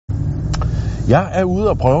Jeg er ude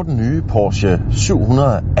og prøve den nye Porsche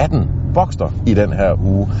 718 Boxster i den her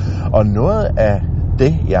uge. Og noget af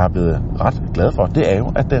det, jeg er blevet ret glad for, det er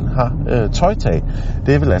jo, at den har tøjtag.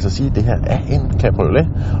 Det vil altså sige, at det her er en Cabriolet.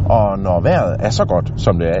 Og når vejret er så godt,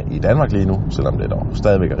 som det er i Danmark lige nu, selvom det dog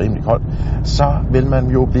stadigvæk er rimelig koldt, så vil man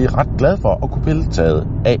jo blive ret glad for at kunne pille taget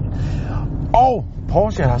af. Og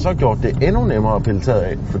Porsche har så gjort det endnu nemmere at pille taget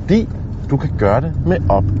af, fordi du kan gøre det med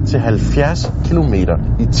op til 70 km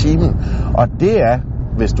i timen. Og det er,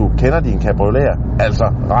 hvis du kender dine cabrioleter, altså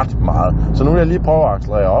ret meget. Så nu vil jeg lige prøve at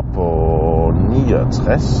accelerere op på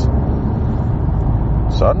 69.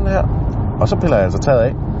 Sådan her. Og så piller jeg altså taget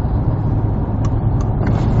af.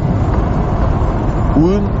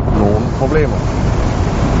 Uden nogen problemer.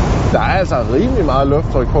 Der er altså rimelig meget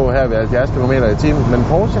lufttryk på her ved 70 km i timen, men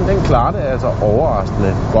Porschen den klarer det altså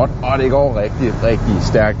overraskende godt, og det går rigtig, rigtig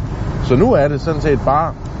stærkt. Så nu er det sådan set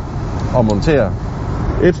bare at montere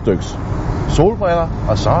et styks solbriller,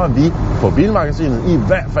 og så er vi på bilmagasinet i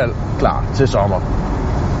hvert fald klar til sommer.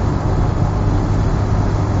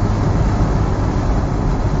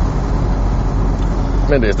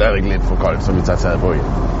 Men det er stadig lidt for koldt, så vi tager taget på igen.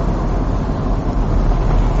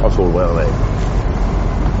 Og solbrillerne af.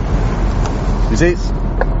 Vi ses.